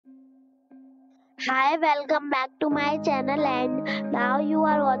Hi, welcome back to my channel, and now you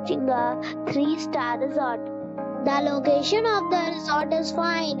are watching a 3-star resort. The location of the resort is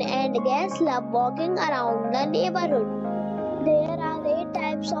fine and guests love walking around the neighborhood. There are 8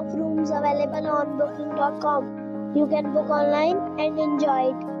 types of rooms available on booking.com. You can book online and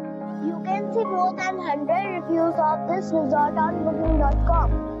enjoy it. You can see more than 100 reviews of this resort on booking.com.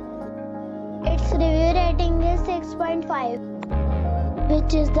 Its review rating is 6.5,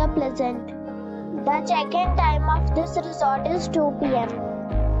 which is the pleasant. The check-in time of this resort is 2 p.m.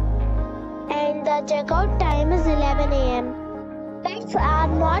 and the checkout time is 11 a.m. Pets are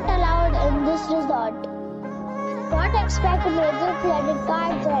not allowed in this resort. Don't expect major credit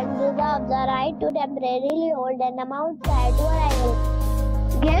cards and reserve the right to temporarily hold an amount prior to arrival.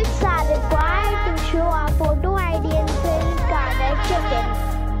 Guests are required to show a photo ID and credit card at check-in.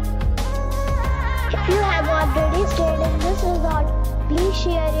 If you have already stayed in this resort, please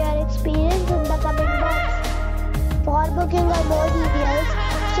share your experience in the comment box. For booking or more details,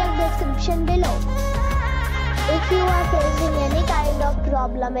 check the description below. If you are facing any kind of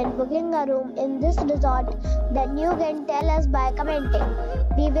problem in booking a room in this resort, then you can tell us by commenting.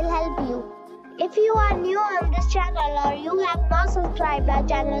 We will help you. If you are new on this channel or you have not subscribed our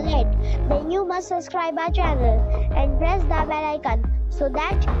channel yet, then you must subscribe our channel and press the bell icon so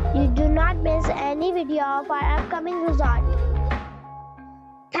that you do not miss any video of our upcoming resort.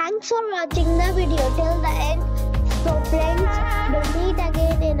 Thanks for watching the video till the end. So friends, we'll meet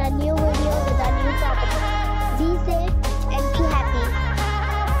again in a new video with a new topic. Be safe.